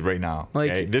picture it right now.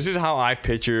 Like- Okay? This is how I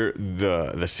picture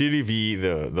the CDV,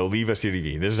 the Oliva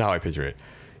CDV. This is how I picture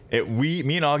it. Me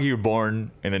and Augie were born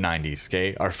in the 90s.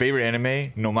 Okay, our favorite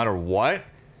anime, no matter what,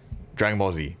 Dragon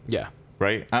Ball Z. yeah.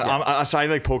 Right. I'm aside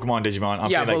like Pokemon, Digimon.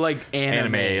 I'm Yeah, saying but, like,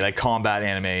 anime. like combat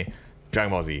anime, Dragon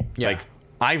Ball Z. Yeah. Like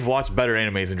I've watched better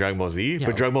animes than Dragon Ball Z, Yeah,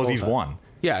 but Dragon Ball Z's both have. one.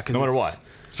 Yeah, because No matter what.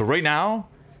 So right now,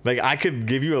 like I could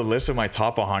give you a list of my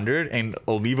top 100, and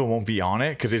Oliva won't be on it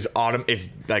because it's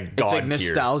like god like tier.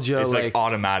 nostalgia, It's like like-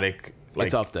 automatic. Like,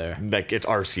 It's up there. Like it's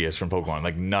Arceus from Pokemon.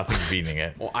 Like nothing's beating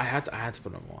it. Well, I had to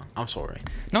put number one. I'm sorry.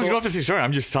 No, So, you don't have to say sorry.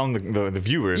 I'm just telling the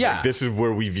viewers. Yeah. Like, this is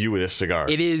where we view this cigar.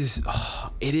 It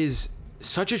is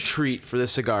such a treat for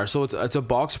this cigar. So it's a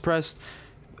box press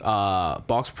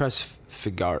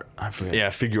Figaro. I forget. Yeah,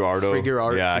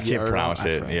 Figuardo. Yeah, I can't pronounce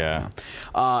it. Yeah.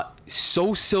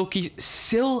 So silky,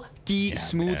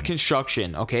 smooth man.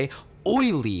 construction. Okay,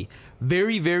 oily,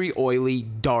 very, very oily,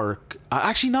 dark.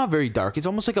 Actually, not very dark. It's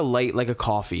almost like a light, like a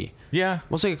coffee. Yeah.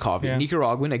 Almost like a coffee. Yeah.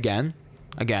 Nicaraguan again.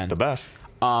 The best.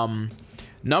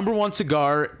 Number one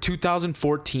cigar,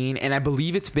 2014, and I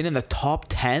believe it's been in the top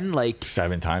 10 like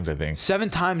 7 times, I think.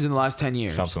 7 times in the last 10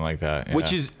 years. Something like that. Yeah.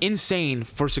 Which is insane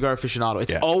for cigar aficionado.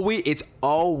 It's Yeah.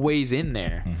 always in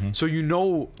there. So you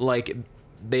know, like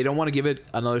they don't want to give it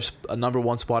a number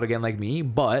one spot again like me,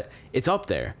 but it's up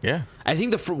there. Yeah. I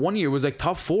think the 1 year was like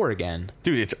top 4 again.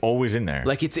 Dude, it's always in there.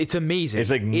 Like it's amazing.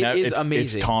 It's like it is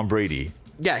amazing. It's Tom Brady.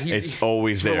 Yeah, it's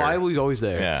always there. Reliable, he's always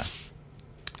there. Yeah.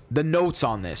 The notes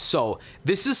on this. So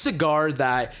this is a cigar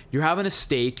that you're having a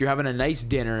steak, you're having a nice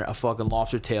dinner, a fucking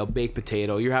lobster tail, baked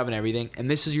potato, you're having everything,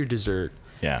 and this is your dessert.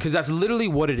 Yeah. Because that's literally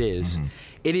what it is. Mm-hmm.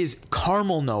 It is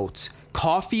caramel notes,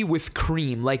 coffee with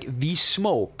cream. Like the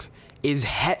smoke is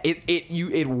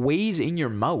it weighs in your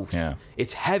mouth. Yeah.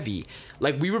 It's heavy.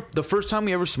 Like the first time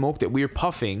we ever smoked it, we were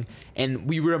puffing and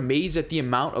we were amazed at the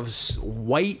amount of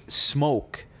white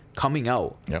smoke coming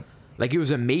out. Yep. Like it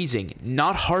was amazing.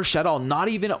 Not harsh at all. Not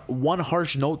even one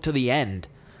harsh note to the end.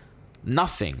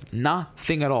 Nothing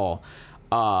at all.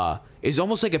 It's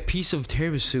almost like a piece of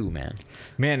tiramisu, man.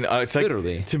 Man, it's like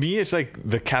literally. To me, it's like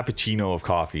the cappuccino of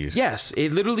coffees. Yes,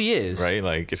 it literally is. Right,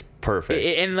 like it's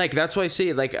perfect. And like that's why I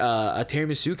say like a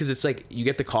tiramisu, because it's like you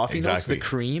get the coffee notes, the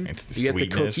cream, it's the you sweetness,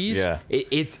 get the cookies. Yeah,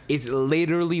 it's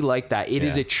literally like that. It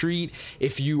is a treat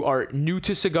if you are new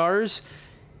to cigars.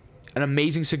 An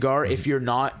amazing cigar. If you're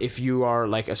not, if you are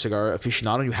like a cigar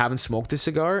aficionado and you haven't smoked this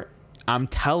cigar, I'm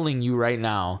telling you right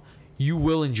now, you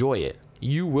will enjoy it.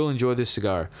 You will enjoy this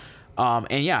cigar.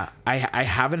 And yeah, I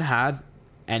haven't had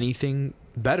anything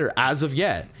better as of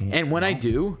yet. And when I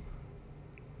do,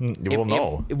 you'll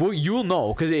know. You'll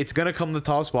know because it's gonna come to the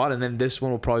top spot, and then this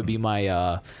one will probably be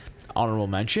my honorable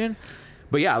mention.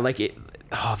 But yeah, like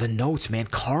the notes, man,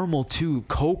 caramel too,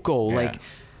 cocoa, like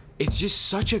it's just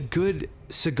such a good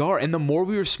cigar. And the more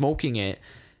we were smoking it,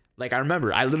 like I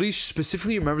literally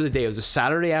specifically remember the day. It was a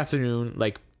Saturday afternoon,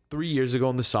 like 3 years ago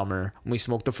in the summer when we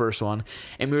smoked the first one,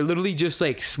 and we were literally just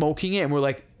like smoking it, and we're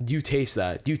like, do you taste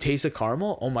that? Do you taste the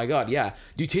caramel? Oh my god, yeah.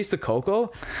 Do you taste the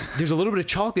cocoa? There's a little bit of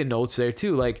chocolate notes there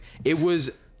too. Like it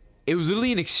was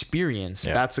literally an experience,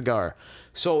 that cigar.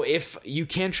 So if you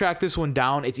can track this one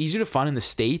down, it's easier to find in the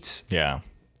States. Yeah.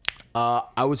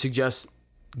 I would suggest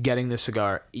getting this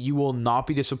cigar. You will not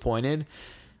be disappointed.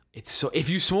 If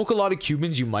you smoke a lot of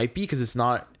Cubans, you might be, because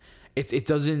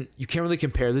you can't really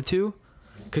compare the two.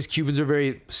 Because Cubans are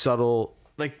very subtle.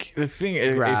 Like the thing,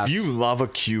 if you love a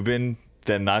Cuban,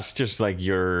 then that's just like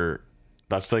your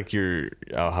how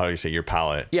do you say, your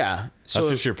palate? Yeah. That's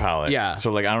just your palate. Yeah.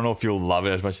 So like, I don't know if you'll love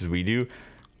it as much as we do.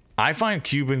 I find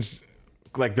Cubans,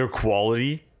 like their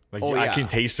quality, like I can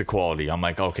taste the quality. I'm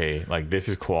like, okay, like this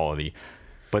is quality,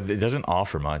 but it doesn't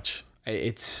offer much.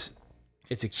 It's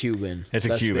a Cuban. It's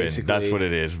a Cuban. That's what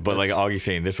it is. But like Augie's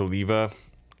saying, this Oliva.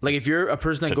 Like if you're a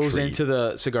person that goes into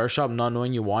the cigar shop not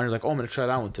knowing you want, you're like, oh, I'm gonna try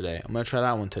that one today. I'm gonna try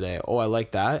that one today. Oh, I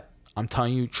like that. I'm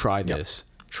telling you, try this.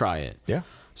 Try it. Yeah.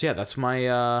 So yeah, that's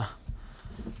my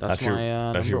that's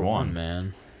your one,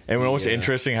 man. And what's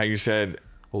interesting, how you said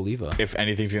Oliva. If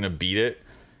anything's gonna beat it,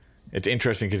 it's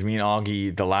interesting because me and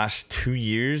Augie, the last 2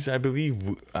 years, I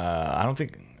believe, I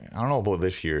don't know about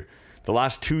this year. The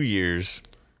last 2 years,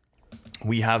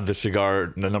 we have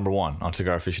the number one on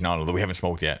Cigar Aficionado that we haven't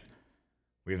smoked yet.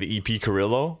 We have the EP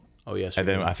Carrillo. Oh, yes. And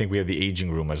then I think we have the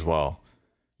Aging Room as well.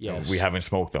 Yes. We haven't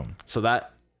smoked them. So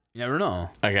that, you never know.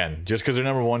 Again, just because they're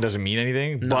number one doesn't mean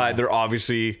anything, but they're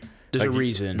obviously... There's a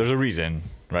reason. There's a reason,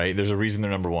 right? There's a reason they're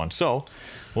number one. So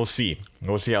we'll see.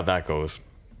 We'll see how that goes.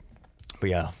 But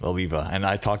yeah, Oliva. And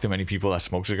I talked to many people that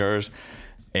smoke cigars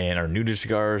and are new to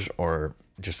cigars, or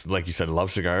just like you said,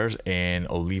 love cigars, and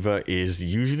Oliva is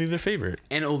usually their favorite.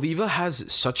 And Oliva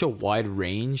has such a wide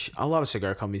range. A lot of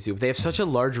cigar companies do. They have such a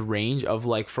large range of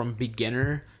like from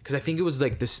beginner, because I think it was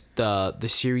like the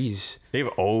series. They have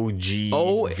OG.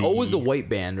 O is the white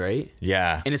band, right?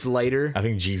 Yeah. And it's lighter. I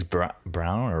think G's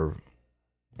brown or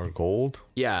gold.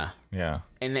 Yeah. Yeah.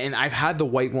 And I've had the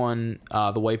white one,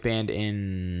 the white band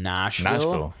in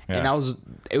Nashville. Yeah. And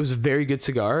it was a very good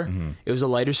cigar. Mm-hmm. It was a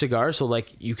lighter cigar, so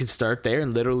like you could start there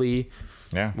and literally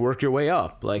work your way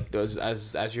up, like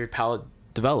as your palate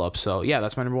develops. So yeah,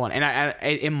 that's my number one. And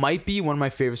it might be one of my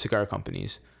favorite cigar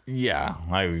companies. Yeah,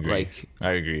 I agree.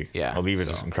 I agree. Yeah. Oliva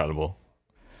is incredible.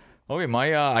 Okay,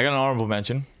 I got an honorable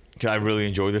mention. I really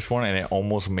enjoyed this one and it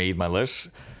almost made my list.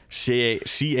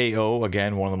 CAO,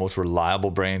 again, one of the most reliable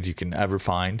brands you can ever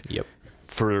find. Yep.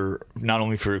 For not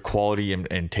only for quality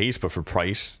and taste, but for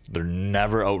price. They're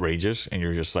never outrageous, and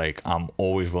you're just like, I'm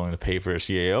always willing to pay for a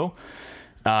CAO.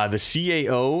 The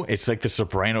CAO, it's like the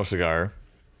Soprano cigar.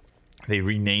 They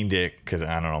renamed it because,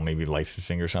 I don't know, maybe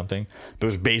licensing or something. But it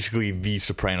was basically the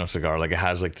Soprano cigar. Like, it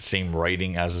has like the same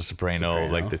writing as the Soprano.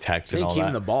 Like the text and all that. It came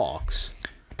in the box.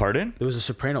 Pardon? There was a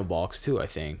Soprano box too, I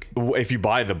think. If you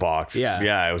buy the box,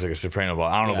 yeah, it was like a Soprano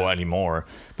box. I don't know about anymore,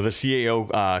 but the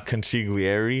CAO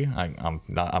Consigliere.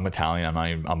 I'm Italian.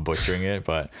 I'm butchering it,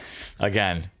 but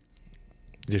again,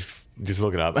 Just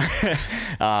look it up.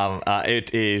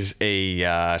 It is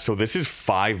a so this is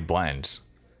 5 blends.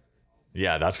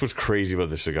 Yeah, that's what's crazy about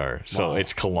this cigar. So Wow.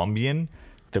 it's Colombian,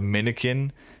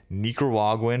 Dominican,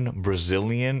 Nicaraguan,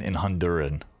 Brazilian, and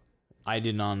Honduran. I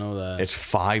did not know that. It's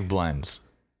 5 blends.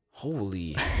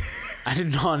 Holy. I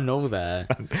did not know that.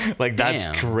 Like that's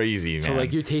Damn. crazy, man. So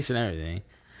like you're tasting everything.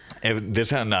 This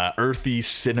had earthy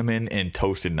cinnamon and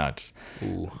toasted nuts.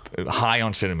 Ooh. High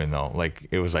on cinnamon though. Like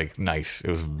it was like nice. It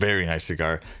was very nice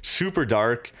cigar. Super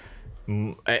dark.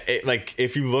 Like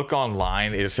if you look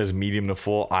online, it says medium to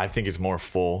full. I think it's more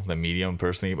full than medium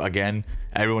personally. Again,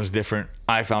 everyone's different.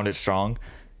 I found it strong.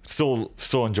 Still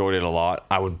enjoyed it a lot.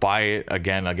 I would buy it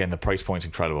again. Again, the price point's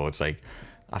incredible. It's like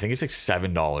I think it's like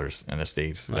 $7 in the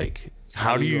States. Like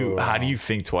how do you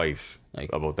think twice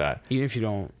about that? Even if you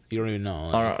don't even know.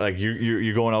 Like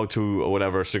you're going out to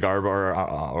whatever cigar bar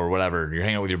or whatever. You're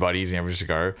hanging out with your buddies and you have a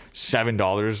cigar.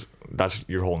 $7. That's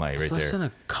your whole night right there. Less than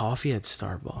a coffee at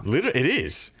Starbucks. Literally, it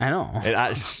is. I know.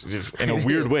 In a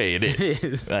weird way, it is. It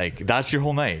is. Like that's your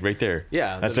whole night right there.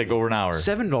 Yeah, that's like over an hour.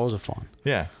 $7 of fun.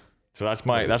 Yeah. So that's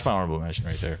my honorable mention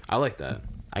right there. I like that.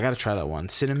 I gotta try that one.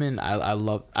 Cinnamon. I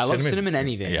love cinnamon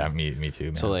anything. Yeah, me too,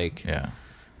 man. So like, yeah.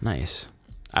 Nice.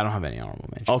 I don't have any honorable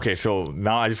mentions. Okay, so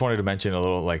now I just wanted to mention a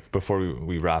little like before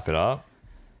we wrap it up.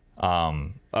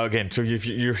 Again, so if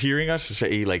you're hearing us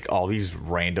say like all these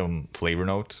random flavor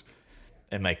notes,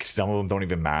 and like some of them don't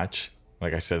even match.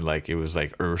 Like I said, like it was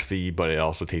like earthy, but it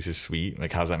also tasted sweet.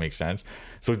 Like how does that make sense?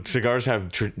 So cigars have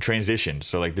transitions.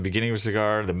 So like the beginning of a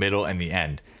cigar, the middle, and the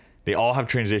end. They all have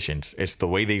transitions. It's the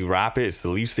way they wrap it. It's the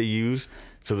leaves they use.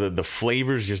 So the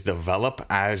flavors just develop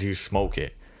as you smoke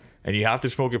it. And you have to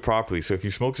smoke it properly. So if you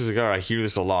smoke a cigar, I hear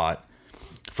this a lot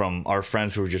from our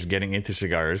friends who are just getting into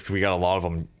cigars. Because we got a lot of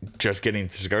them just getting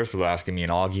into cigars. So they're asking me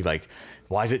and Augie, like,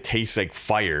 why does it taste like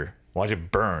fire? Why does it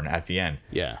burn at the end?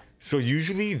 Yeah. So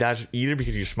usually that's either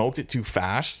because you smoked it too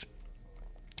fast.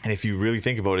 And if you really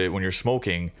think about it, when you're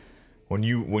smoking, when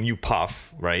you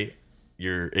puff, right,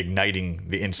 you're igniting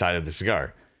the inside of the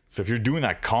cigar. So if you're doing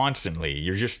that constantly,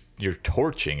 you're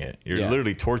torching it. You're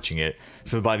literally torching it.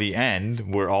 So by the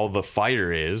end, where all the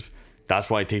fire is, that's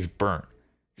why it tastes burnt.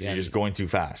 You're just going too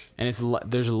fast. And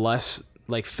there's less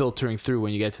like filtering through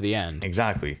when you get to the end.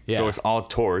 Exactly. Yeah. So it's all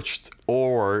torched.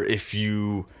 Or if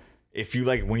you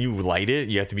like when you light it,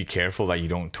 you have to be careful that you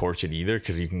don't torch it either,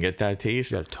 because you can get that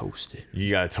taste. You gotta toast it.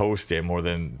 You gotta toast it more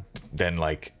than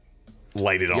like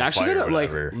light it on You actually fire. gotta or like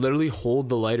whatever. literally hold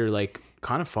the lighter like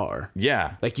kind of far.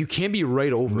 Yeah. Like you can't be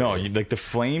right over No, it. like the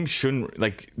flame shouldn't,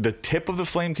 like the tip of the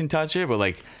flame can touch it, but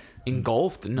like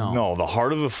Engulfed? no, the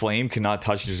heart of the flame cannot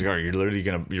touch the cigar. You're literally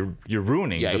you're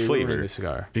ruining the you're flavor. ruining the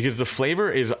cigar. Because the flavor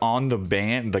is on the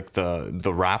band, like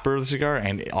the wrapper of the cigar,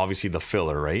 and obviously the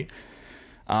filler, right?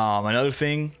 Another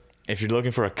thing, if you're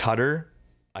looking for a cutter,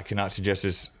 I cannot suggest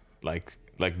this. Like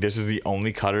this is the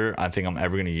only cutter I think I'm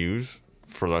ever gonna use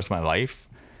for the rest of my life.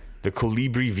 The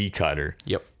Colibri V cutter.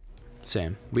 Yep.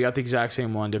 Same. We got the exact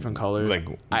same one, different colors. Like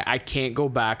I can't go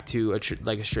back to a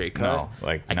straight cut. no,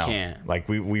 like I no. can't. Like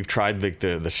we've tried like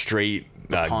the straight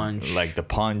punch. like the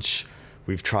punch.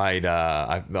 We've tried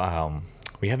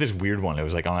we had this weird one. It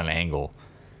was like on an angle.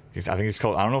 I think it's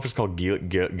called, I don't know if it's called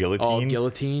guillotine. Oh,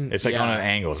 guillotine. It's like on an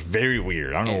angle. It's very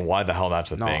weird. I don't know why the hell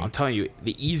that's a No, thing. I'm telling you,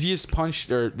 the easiest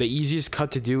punch or the easiest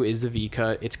cut to do is the V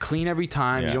cut. It's clean every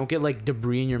time. Yeah. You don't get like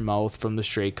debris in your mouth from the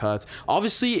straight cuts.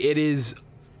 Obviously, it is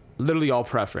literally all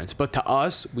preference, but to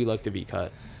us, we like the V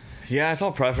cut. Yeah, it's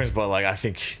all preference, but like I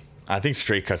think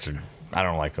straight cuts are, I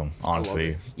don't like them,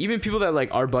 honestly. Even people that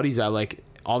like our buddies that like,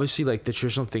 obviously like the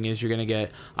traditional thing is you're gonna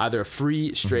get either a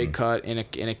free straight cut in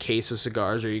a case of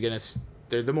cigars, or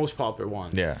they're the most popular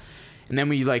ones. Yeah. And then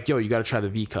we like, yo, you gotta try the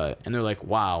V cut, and they're like,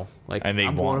 wow, like And they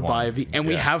I'm want going to buy a one. V. And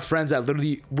we Yeah. have friends that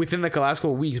literally within like the last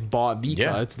couple of weeks bought V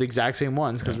Yeah. cuts, the exact same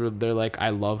ones, because they're like, I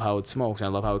love how it smokes, and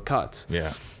I love how it cuts.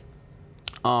 Yeah.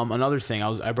 Another thing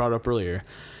I brought up earlier.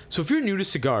 So if you're new to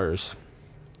cigars,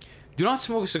 do not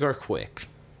smoke a cigar quick.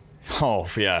 Oh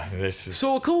yeah, this is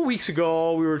So a couple weeks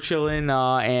ago, we were chilling,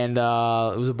 and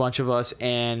it was a bunch of us,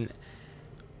 and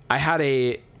I had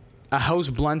a house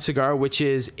blend cigar, which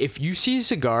is if you see a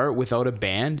cigar without a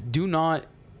band, do not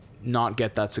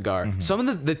get that cigar. Mm-hmm. Some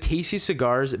of the tastiest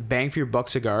cigars, bang for your buck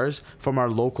cigars from our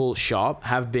local shop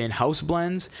have been house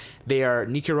blends. They are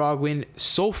Nicaraguan,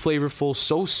 so flavorful,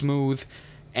 so smooth,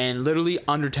 and literally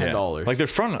under $10. Like they're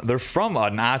from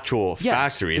an actual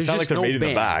factory. It's there's not like just they're no made in the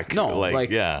band. back. No, like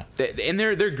yeah. and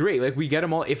they're great. Like we get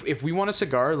them all. If we want a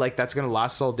cigar like that's gonna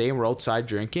last all day and we're outside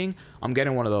drinking, I'm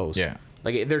getting one of those. Yeah.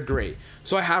 Like they're great.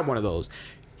 So I had one of those.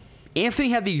 Anthony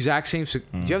had the exact same. Do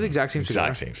you have the exact same cigar?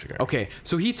 Exact same cigar. Okay,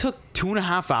 so he took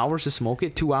 2.5 hours to smoke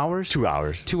it. 2 hours. 2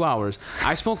 hours. 2 hours.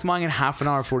 I smoked mine in half an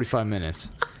hour, 45 minutes.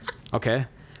 Okay.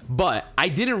 But I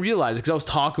didn't realize it because I was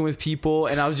talking with people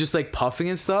and I was just like puffing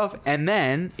and stuff. And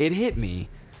then it hit me.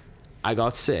 I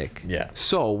got sick. Yeah.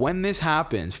 So when this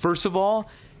happens, first of all,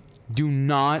 do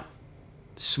not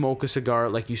smoke a cigar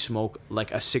like you smoke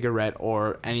like a cigarette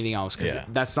or anything else, because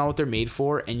that's not what they're made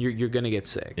for, and you're gonna get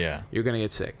sick. Yeah. You're gonna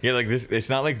get sick. Yeah, like this, it's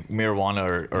not like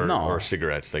marijuana or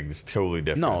cigarettes. Like, it's totally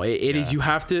different. No, it is. You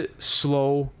have to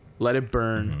slow, let it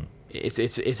burn. It's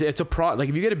a like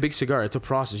if you get a big cigar, it's a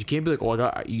process. You can't be like,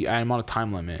 oh, I'm on a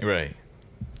time limit. Right.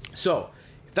 So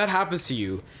if that happens to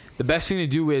you, the best thing to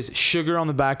do is sugar on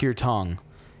the back of your tongue.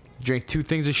 Drink 2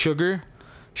 things of sugar.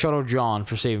 Shout out John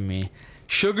for saving me.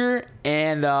 Sugar,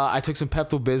 and I took some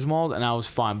Pepto-Bismol and I was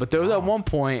fine. But there was at one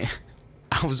point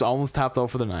I was almost tapped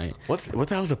out for the night. What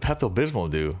the hell does a Pepto-Bismol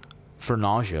do? For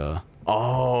nausea.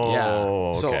 Oh,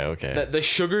 yeah. So okay. The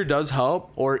sugar does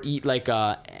help, or eat like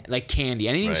candy,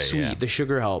 anything sweet. Yeah. The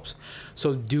sugar helps.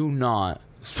 So do not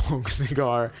smoke a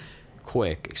cigar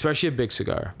quick, especially a big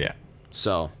cigar. Yeah.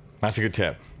 So that's a good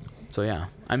tip. So yeah,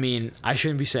 I mean, I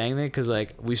shouldn't be saying that because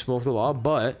like we smoked a lot,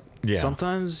 but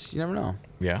sometimes you never know.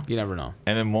 Yeah. You never know.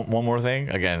 And then one more thing,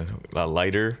 again, a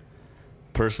lighter.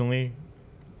 Personally,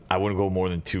 I wouldn't go more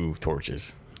than 2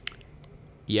 torches.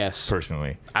 Yes.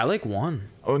 Personally. I like 1.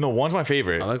 Oh, no, 1's my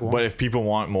favorite. I like 1. But if people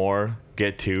want more,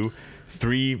 get 2.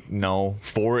 3, no.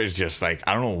 4 is just like,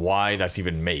 I don't know why that's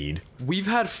even made. We've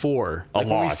had 4. Like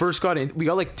when we first got in, we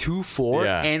got like 2, 4,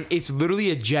 and it's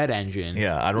literally a jet engine.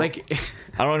 Yeah, I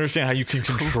don't understand how you can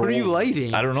control. What are you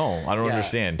lighting? I don't know. I don't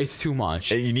understand. It's too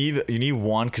much. You need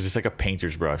 1 because it's like a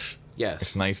painter's brush. Yes.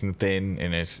 It's nice and thin,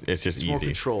 and it's just easy. More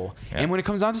control. Yeah. And when it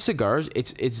comes down to cigars,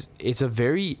 it's a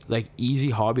very like easy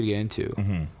hobby to get into.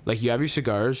 Mm-hmm. Like, you have your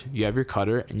cigars, you have your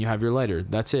cutter, and you have your lighter.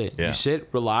 That's it. Yeah. You sit,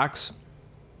 relax,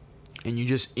 and you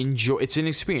just enjoy. It's an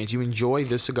experience. You enjoy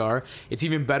the cigar. It's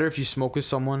even better if you smoke with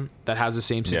someone that has the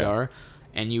same cigar,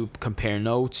 and you compare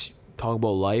notes, talk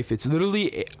about life. It's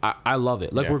literally, I love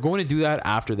it. Like, we're going to do that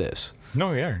after this.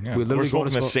 No, yeah. We're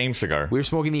smoking the same cigar. We're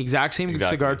smoking the exact same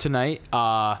cigar tonight.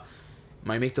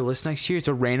 Might make the list next year. It's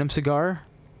a random cigar.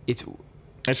 It's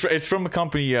from a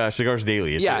company, Cigars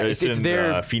Daily. It's in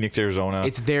their Phoenix, Arizona.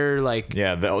 It's their like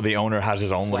the owner has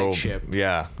his own flagship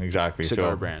exactly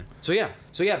cigar brand. So yeah,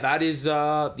 that is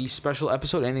the special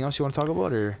episode. Anything else you want to talk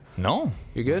about, or no?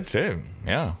 You're good. That's it.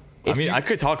 Yeah. I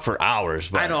could talk for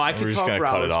hours. But I know I could talk for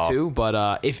hours too.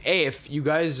 But if you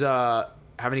guys have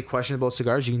any questions about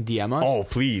cigars, you can DM us. Oh,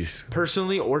 please.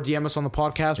 Personally, or DM us on the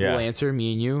podcast. We'll answer,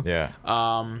 me and you. Yeah.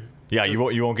 Yeah, you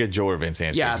won't get Joe or Vince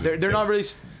answers. Yeah, they're not really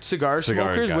cigar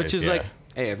smokers, guys, which is like,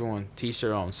 hey, everyone, to each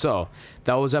their own. So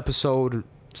that was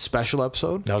special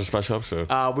episode. That was a special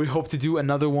episode. We hope to do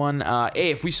another one.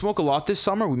 Hey, if we smoke a lot this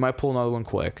summer, we might pull another one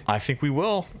quick. I think we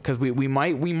will. Because we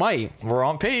might. We're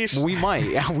on pace. We might.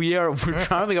 Yeah, we're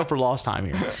trying to make up for lost time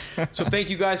here. So thank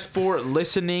you guys for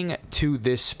listening to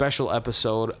this special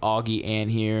episode. Augie Ann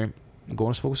here. I'm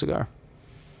going to smoke a cigar.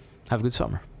 Have a good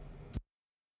summer.